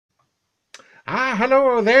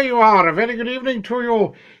Hello, there you are. A very good evening to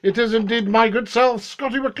you. It is indeed my good self,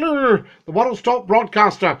 Scottie McClue, the world's top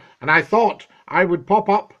broadcaster, and I thought I would pop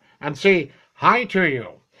up and say hi to you.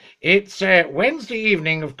 It's Wednesday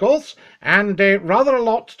evening, of course, and rather a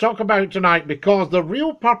lot to talk about tonight because the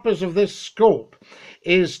real purpose of this scope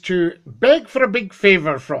is to beg for a big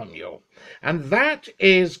favour from you. And that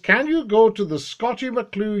is, can you go to the Scottie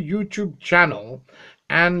McClue YouTube channel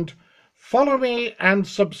and follow me and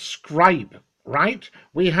subscribe? Right?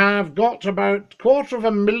 We have got about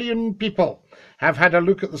 250,000 people have had a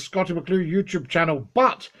look at the Scottie McClue YouTube channel,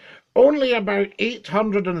 but only about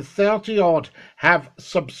 830 odd have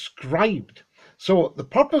subscribed. So the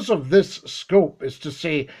purpose of this scope is to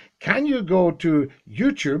say, can you go to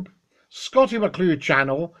YouTube, Scottie McClue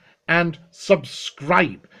channel, and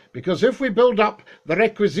subscribe? Because if we build up the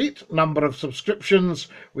requisite number of subscriptions,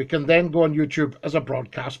 we can then go on YouTube as a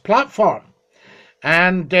broadcast platform.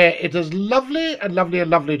 And it is lovely and lovely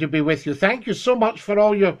and lovely to be with you. Thank you so much for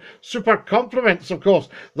all your super compliments, of course.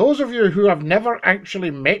 Those of you who have never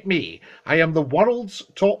actually met me, I am the world's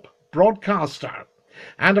top broadcaster.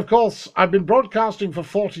 And of course, I've been broadcasting for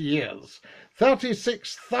 40 years.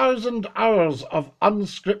 36,000 hours of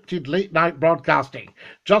unscripted late-night broadcasting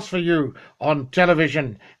just for you on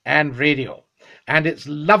television and radio. And it's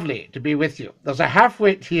lovely to be with you. There's a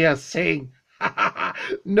half-wit here saying,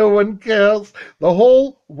 no one cares. The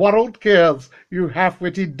whole world cares, you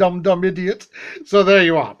half-witted dumb idiot. So there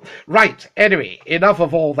you are. Right, anyway, enough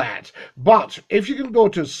of all that. But if you can go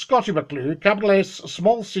to Scottie McClue, capital S,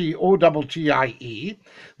 small c, O-T-T-I-E,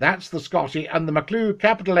 that's the Scottie, and the McClue,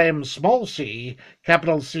 capital M, small c,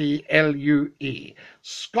 capital C, L-U-E.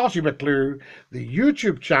 Scottie McClue, the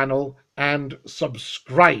YouTube channel, and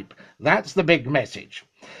subscribe. That's the big message.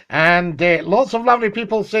 And lots of lovely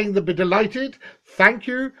people saying they'll be delighted. Thank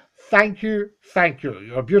you, thank you, thank you.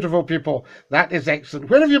 You're beautiful people. That is excellent.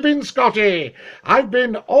 Where have you been, Scottie? I've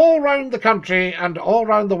been all round the country and all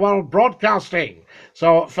round the world broadcasting.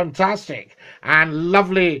 So fantastic and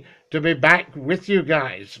lovely to be back with you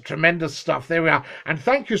guys. Tremendous stuff. There we are. And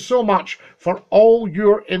thank you so much for all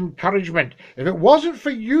your encouragement. If it wasn't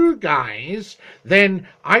for you guys, then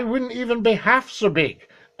I wouldn't even be half so big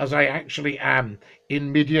as I actually am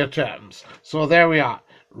in media terms. So there we are.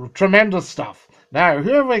 Tremendous stuff. Now,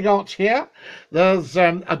 who have we got here? There's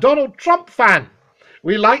a Donald Trump fan.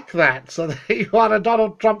 We like that. So there you are, a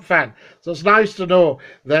Donald Trump fan. So it's nice to know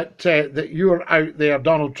that that you're out there,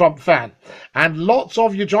 Donald Trump fan. And lots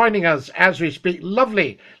of you joining us as we speak.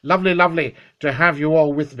 Lovely, lovely, lovely to have you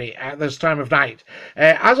all with me at this time of night.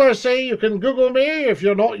 As I say, you can Google me if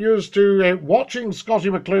you're not used to watching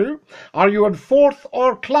Scottie McClue. Are you on Forth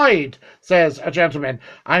or Clyde, says a gentleman.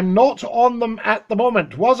 I'm not on them at the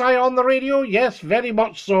moment. Was I on the radio? Yes, very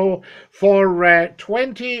much so, for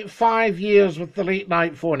 25 years with the late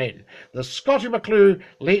night phone-in. The Scottie McClue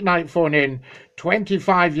late night phone-in,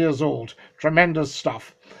 25 years old. Tremendous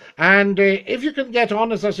stuff. And if you can get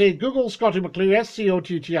on, as I say, Google Scottie McClue,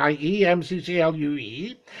 S-C-O-T-T-I-E,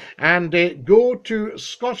 M-C-C-L-U-E, and go to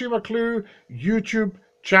Scottie McClue YouTube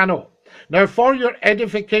channel. Now, for your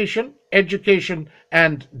edification, education,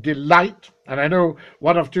 and delight, and I know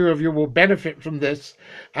one or two of you will benefit from this,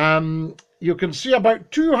 you can see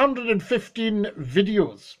about 215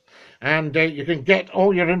 videos. And you can get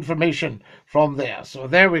all your information from there. So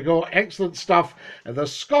there we go. Excellent stuff. The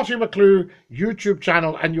Scottie McClue YouTube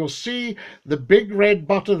channel. And you'll see the big red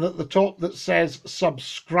button at the top that says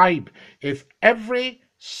subscribe. If every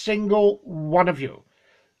single one of you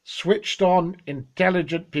switched on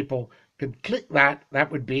intelligent people could click that,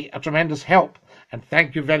 that would be a tremendous help. And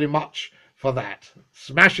thank you very much for that.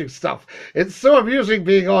 Smashing stuff. It's so amusing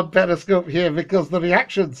being on Periscope here because the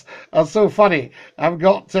reactions are so funny. I've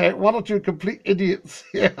got one or two complete idiots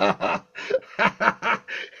here.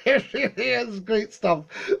 It really is great stuff.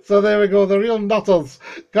 So there we go, the real nutters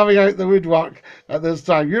coming out the woodwork at this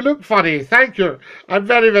time. You look funny. Thank you. I'm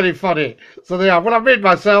very, very funny. So there are. Well, I've made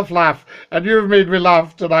myself laugh and you've made me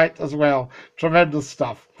laugh tonight as well. Tremendous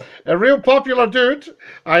stuff. A real popular dude.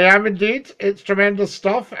 I am indeed. It's tremendous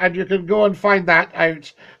stuff and you can go and find that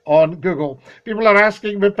out on Google. People are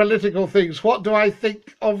asking me political things. What do I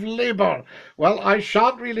think of Labour? Well, I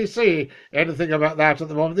shan't really say anything about that at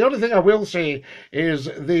the moment. The only thing I will say is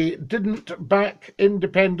they didn't back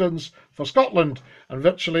independence for Scotland and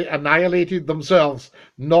virtually annihilated themselves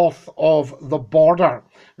north of the border.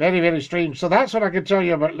 Very, very strange. So that's what I can tell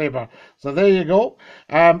you about Labour. So there you go.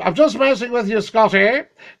 I'm just messing with you, Scotty.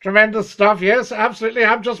 Tremendous stuff. Yes, absolutely.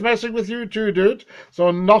 I'm just messing with you too, dude.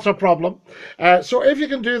 So not a problem. So if you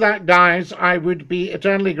can do that, guys, I would be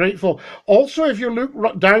eternally grateful. Also, if you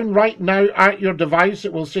look down right now at your device,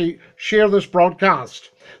 it will say share this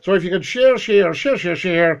broadcast. So if you can share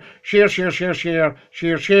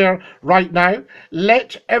right now,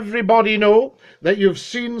 let everybody know that you've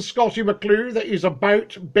seen Scottie McClue, that he's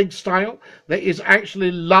about big style, that he's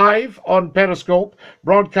actually live on Periscope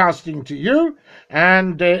broadcasting to you,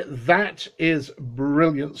 and that is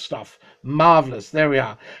brilliant stuff. Marvellous. There we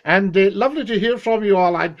are. And lovely to hear from you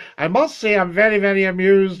all. I must say I'm very, very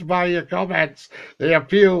amused by your comments. They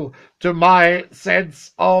appeal to my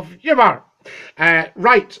sense of humour.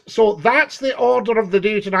 Right, so that's the order of the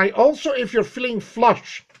day tonight. Also, if you're feeling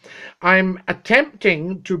flush, I'm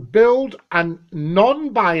attempting to build a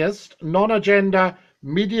non-biased, non-agenda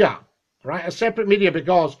media, right? A separate media,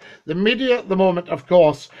 because the media at the moment, of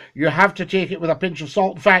course, you have to take it with a pinch of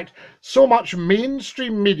salt. In fact, so much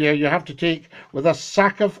mainstream media you have to take with a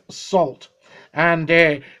sack of salt. And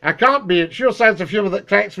I can't be. It's your sense of humour that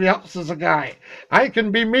cracks me up, says a guy. I can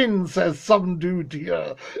be mean, says some dude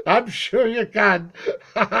here. I'm sure you can.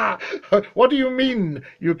 What do you mean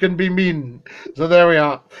you can be mean? So there we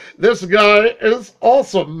are. This guy is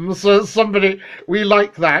awesome, says somebody. We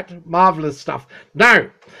like that. Marvellous stuff. Now,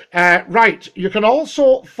 right, you can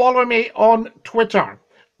also follow me on Twitter,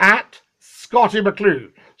 at Scottie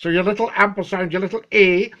McClue. So your little ampersand, your little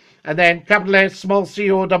A, and then capital S, small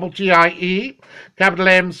c, O, double T-I-E, capital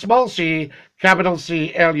M, small c, capital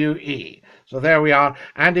C, L-U-E. So there we are.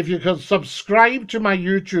 And if you could subscribe to my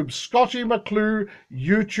YouTube, Scottie McClue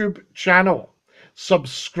YouTube channel.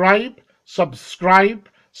 Subscribe,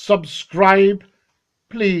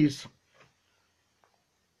 please.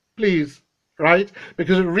 Please, right?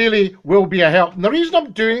 Because it really will be a help. And the reason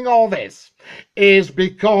I'm doing all this is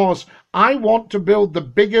because I want to build the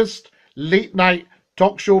biggest late night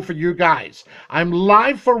talk show for you guys. I'm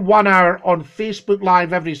live for 1 hour on Facebook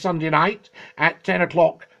Live every Sunday night at 10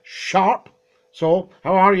 o'clock sharp. So,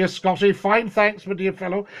 how are you, Scotty? Fine, thanks, my dear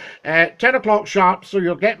fellow. 10 o'clock sharp, so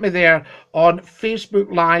you'll get me there on Facebook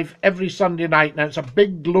Live every Sunday night. Now, it's a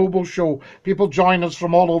big global show. People join us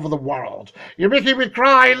from all over the world. You're making me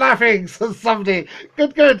cry laughing, says somebody.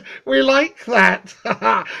 Good. We like that.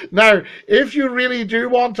 Now, if you really do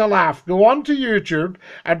want to laugh, go on to YouTube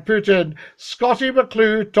and put in Scottie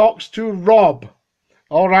McClue talks to Rob.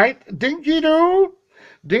 All right? Dinky-Doo.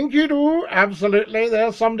 Dinky-Doo, absolutely.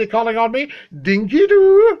 There's somebody calling on me.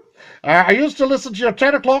 Dinky-Doo. I used to listen to your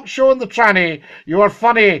 10 o'clock show in the tranny. You were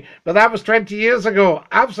funny, but that was 20 years ago.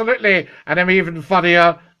 Absolutely. And I'm even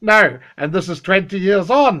funnier now. And this is 20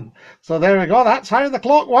 years on. So there we go. That's how the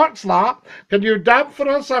clock works, La. Can you dab for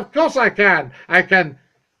us? Of course I can. I can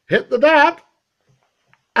hit the dab.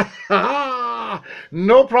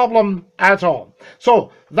 No problem at all.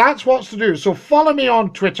 So that's what's to do. So follow me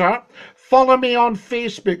on Twitter. Follow me on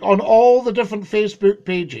Facebook, on all the different Facebook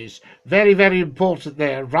pages. Very, very important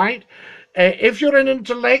there, right? If you're an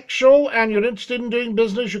intellectual and you're interested in doing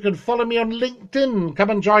business, you can follow me on LinkedIn.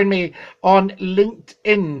 Come and join me on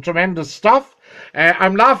LinkedIn. Tremendous stuff.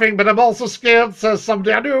 I'm laughing, but I'm also scared, says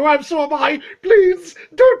somebody. I know, so am I. Please,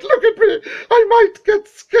 don't look at me. I might get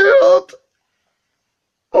scared.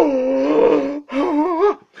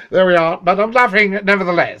 Oh, there we are. But I'm laughing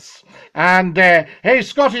nevertheless. And, hey,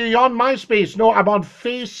 Scotty, are you on MySpace? No, I'm on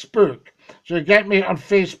Facebook. So you get me on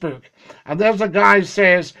Facebook. And there's a guy who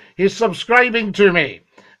says he's subscribing to me.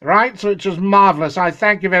 Right? So it's just marvellous. I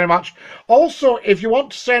thank you very much. Also, if you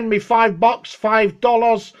want to send me $5,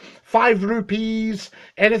 $5, 5 rupees,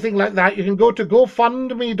 anything like that, you can go to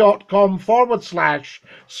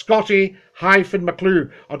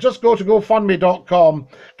gofundme.com/Scottie-McClue, or just go to gofundme.com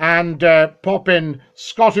and pop in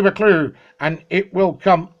Scottie McClue and it will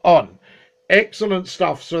come on. Excellent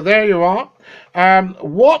stuff. So there you are.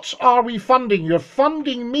 What are we funding? You're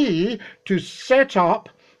funding me to set up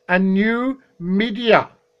a new media,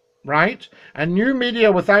 right? A new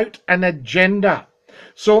media without an agenda.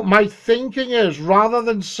 So my thinking is, rather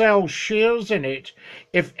than sell shares in it,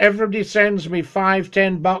 if everybody sends me $5,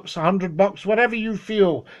 $10, $100, whatever you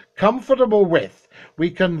feel comfortable with, we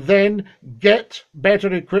can then get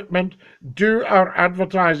better equipment, do our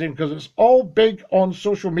advertising, because it's all big on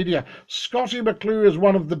social media. Scottie McClue is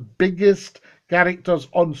one of the biggest characters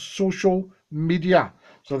on social media.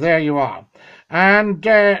 So there you are. And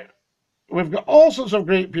we've got all sorts of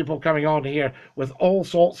great people coming on here with all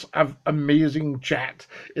sorts of amazing chat.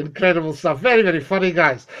 Incredible stuff. Very, very funny,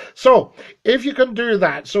 guys. So, if you can do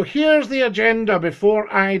that. So, here's the agenda before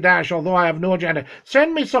I dash, although I have no agenda.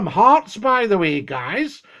 Send me some hearts, by the way,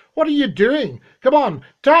 guys. What are you doing? Come on.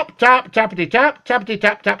 Tap, tap, tappity tap, tappity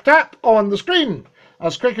tap, tap, tap on the screen.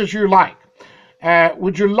 As quick as you like.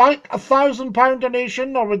 Would you like £1,000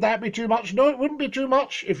 donation, or would that be too much? No, it wouldn't be too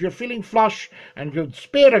much. If you're feeling flush and could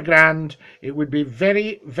spare £1,000, it would be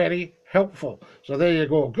very, very helpful. So there you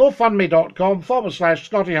go.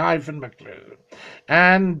 GoFundMe.com/Scottie-McClue.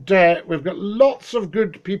 And we've got lots of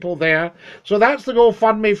good people there. So that's the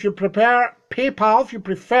GoFundMe. If you prefer PayPal,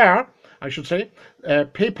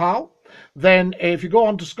 then if you go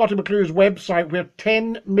on to Scottie McClue's website, where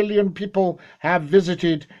 10 million people have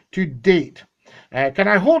visited to date. Can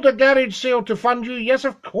I hold a garage sale to fund you? Yes,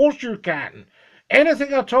 of course you can.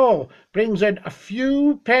 Anything at all brings in a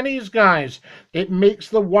few pennies, guys. It makes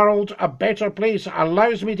the world a better place. It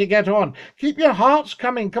allows me to get on. Keep your hearts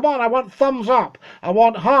coming. Come on, I want thumbs up. I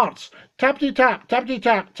want hearts. Tappity tap, tappity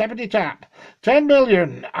tap, tappity tap. 10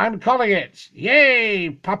 million, I'm calling it. Yay,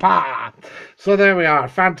 papa. So there we are.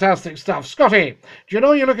 Fantastic stuff. Scottie, do you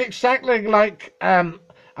know you look exactly like a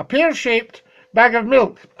pear-shaped bag of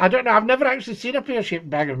milk? I don't know. I've never actually seen a pear-shaped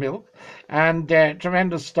bag of milk. And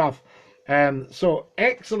tremendous stuff. So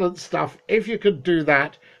excellent stuff. If you could do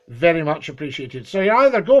that, very much appreciated. So you're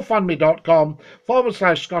either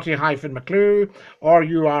GoFundMe.com/Scottie-McClue, or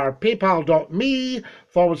you are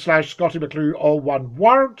PayPal.me/Scottie-McClue, all one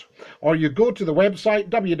word, or you go to the website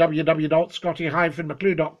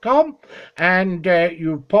www.Scottie-McClue.com, and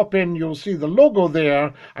you pop in, you'll see the logo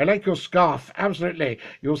there. I like your scarf, absolutely.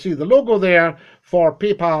 You'll see the logo there for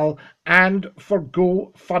PayPal and for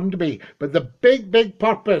GoFundMe. But the big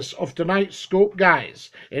purpose of tonight's scope, guys,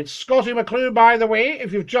 it's Scottie McClue, by the way.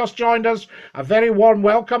 If you've just joined us, a very warm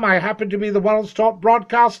welcome. I happen to be the world's top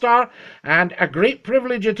broadcaster, and a great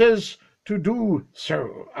privilege it is to do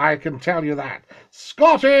so. I can tell you that.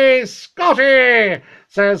 Scottie,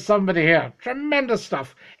 says somebody here. Tremendous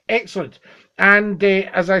stuff. Excellent. And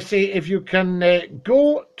as I say, if you can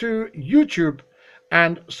go to YouTube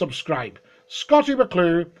and subscribe. Scottie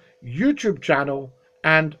McClue YouTube channel,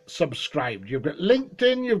 and subscribe. You've got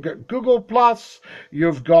LinkedIn, you've got Google+,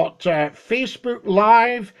 you've got Facebook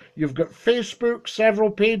Live, you've got Facebook, several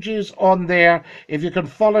pages on there. If you can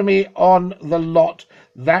follow me on the lot,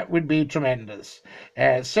 that would be tremendous.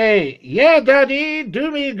 Say, yeah, Daddy, do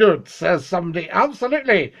me good, says somebody.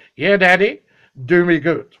 Absolutely. Yeah, Daddy, do me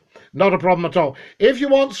good. Not a problem at all. If you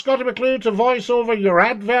want Scottie McClue to voice over your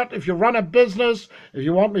advert, if you run a business, if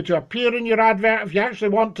you want me to appear in your advert, if you actually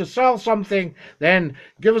want to sell something, then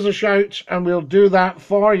give us a shout and we'll do that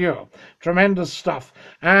for you. Tremendous stuff.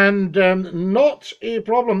 And not a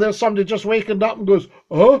problem. There's somebody just waking up and goes,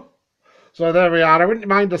 oh? So there we are. I wouldn't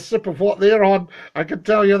mind a sip of what they're on. I can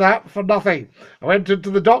tell you that for nothing. I went into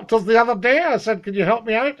the doctor's the other day. I said, can you help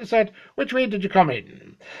me out? He said, which way did you come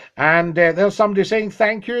in? And there's somebody saying,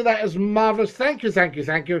 thank you. That is marvellous. Thank you, thank you,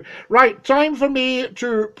 thank you. Right, time for me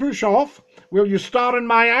to push off. Will you star in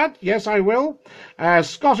my ad? Yes, I will.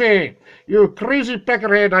 Scottie, you crazy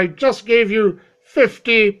peckerhead, I just gave you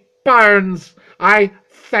 £50. I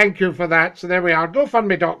thank you for that. So there we are.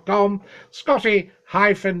 GoFundMe.com,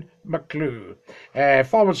 Scottie-McClue,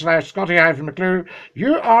 /Scottie-McClue.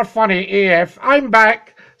 You are funny AF. I'm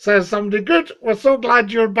back, says somebody. Good. We're so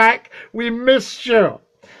glad you're back. We missed you.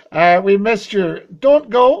 We missed you. Don't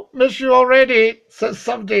go. Miss you already, says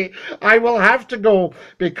somebody. I will have to go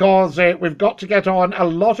because we've got to get on. A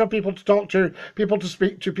lot of people to talk to, people to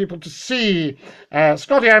speak to, people to see.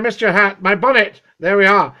 Scottie, I missed your hat. My bonnet. There we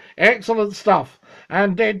are. Excellent stuff.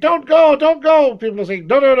 And don't go, don't go. People are saying,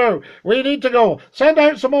 no, no, no, we need to go. Send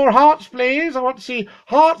out some more hearts, please. I want to see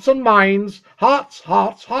hearts and minds. Hearts,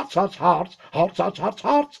 hearts, hearts, hearts, hearts, hearts, hearts, hearts,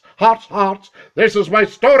 hearts, hearts, hearts. This is my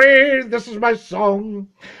story. This is my song.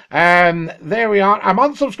 There we are. I'm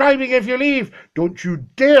unsubscribing if you leave. Don't you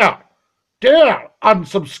dare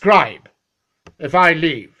unsubscribe if I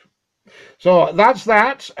leave. So that's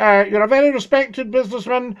that. You're a very respected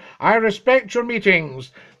businessman. I respect your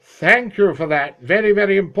meetings. Thank you for that. Very,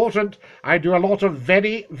 very important. I do a lot of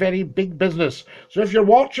very, very big business. So if you're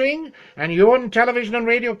watching and you own television and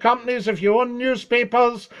radio companies, if you own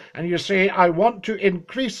newspapers and you say, I want to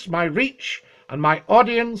increase my reach and my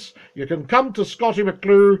audience, you can come to Scottie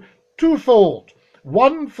McClue twofold.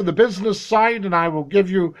 One for the business side, and I will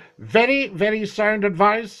give you very, very sound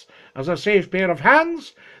advice as a safe pair of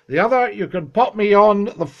hands. The other, you can pop me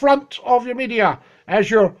on the front of your media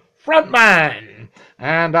as your Frontman.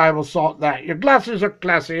 And I will sort that. Your glasses are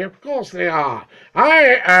classy. Of course they are.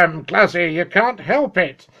 I am classy. You can't help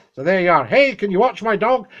it. So there you are. Hey, can you watch my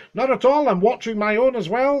dog? Not at all. I'm watching my own as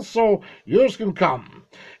well, so yours can come.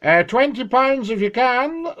 £20 if you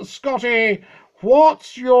can. Scotty,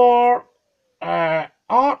 what's your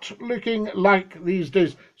art looking like these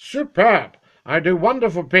days? Superb. I do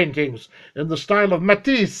wonderful paintings in the style of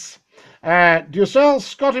Matisse. Do you sell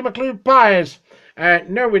Scottie McClue pies?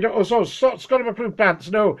 No, we don't. Oh, so Scottie McClue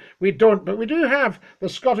pants? No, we don't. But we do have the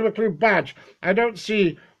Scottie McClue badge. I don't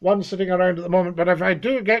see one sitting around at the moment, but if I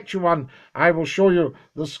do get you one, I will show you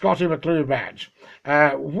the Scottie McClue badge.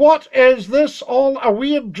 What is this all a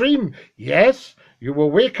weird dream? Yes, you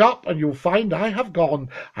will wake up and you'll find I have gone.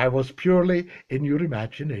 I was purely in your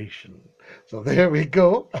imagination. So there we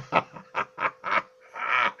go.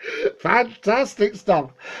 Fantastic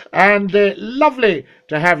stuff. And lovely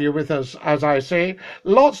to have you with us, as I say.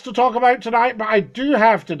 Lots to talk about tonight, but I do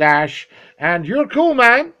have to dash. And you're cool,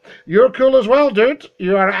 man. You're cool as well, dude.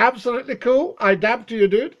 You are absolutely cool. I dab to you,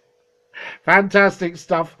 dude. Fantastic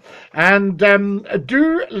stuff. And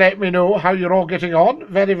do let me know how you're all getting on.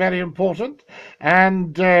 Very, very important.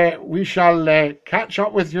 And we shall catch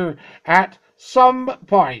up with you at some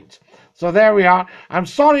point. So there we are. I'm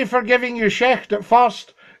sorry for giving you shecht at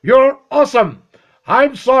first. You're awesome.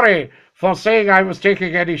 I'm sorry for saying I was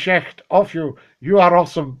taking any shecht off you. You are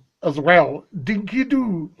awesome as well.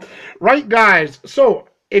 Dinky-Doo. Right, guys. So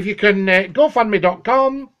if you can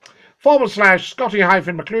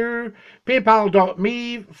gofundme.com/Scottie-McClue,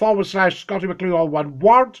 paypal.me/Scottie McClue, all one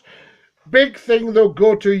word. Big thing though,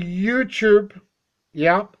 go to YouTube.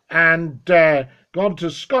 Yeah. And go on to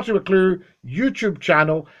Scottie McClue YouTube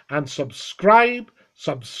channel and subscribe.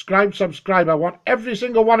 Subscribe. I want every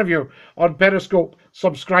single one of you on Periscope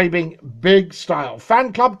subscribing big style.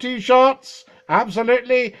 Fan club t-shirts,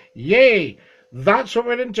 absolutely, yay. That's what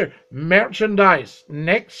we're into. Merchandise,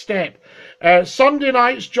 next step. Sunday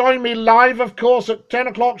nights, join me live, of course, at 10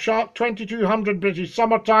 o'clock sharp, 2200 British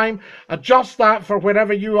summertime. Adjust that for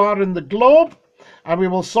wherever you are in the globe, and we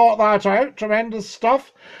will sort that out. Tremendous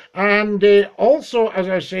stuff. And also, as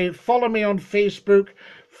I say, follow me on Facebook.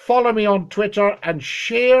 Follow me on Twitter and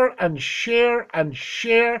share and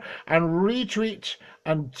retweet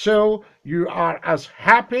until you are as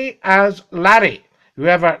happy as Larry,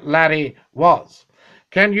 whoever Larry was.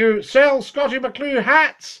 Can you sell Scottie McClue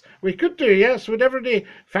hats? We could do, yes. Would everybody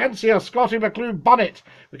fancy a Scottie McClue bonnet?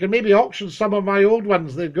 We can maybe auction some of my old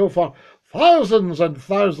ones. They'd go for thousands and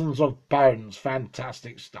thousands of pounds.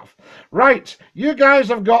 Fantastic stuff. Right, you guys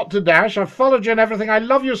have got to dash. I've followed you and everything. I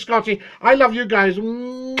love you, Scotty. I love you guys.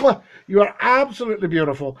 Mwah. You are absolutely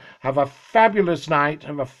beautiful. Have a fabulous night.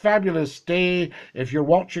 Have a fabulous day if you're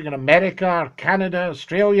watching in America or Canada,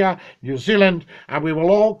 Australia, New Zealand, and we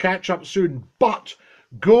will all catch up soon. But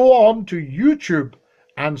go on to YouTube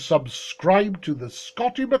and subscribe to the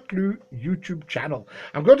Scottie McClue YouTube channel.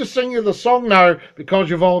 I'm going to sing you the song now because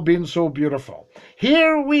you've all been so beautiful.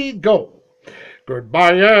 Here we go.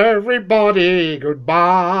 Goodbye, everybody,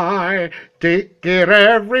 goodbye. Take care,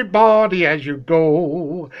 everybody, as you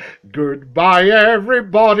go. Goodbye,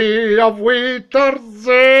 everybody, of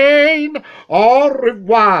Wiedersehen. Au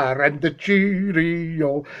revoir, and the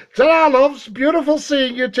cheerio. Ta-ra, loves. Beautiful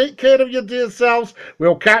seeing you. Take care of your dear selves.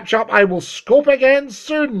 We'll catch up. I will scope again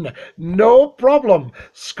soon. No problem.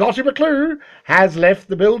 Scottie McClue has left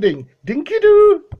the building. Dinky-Doo.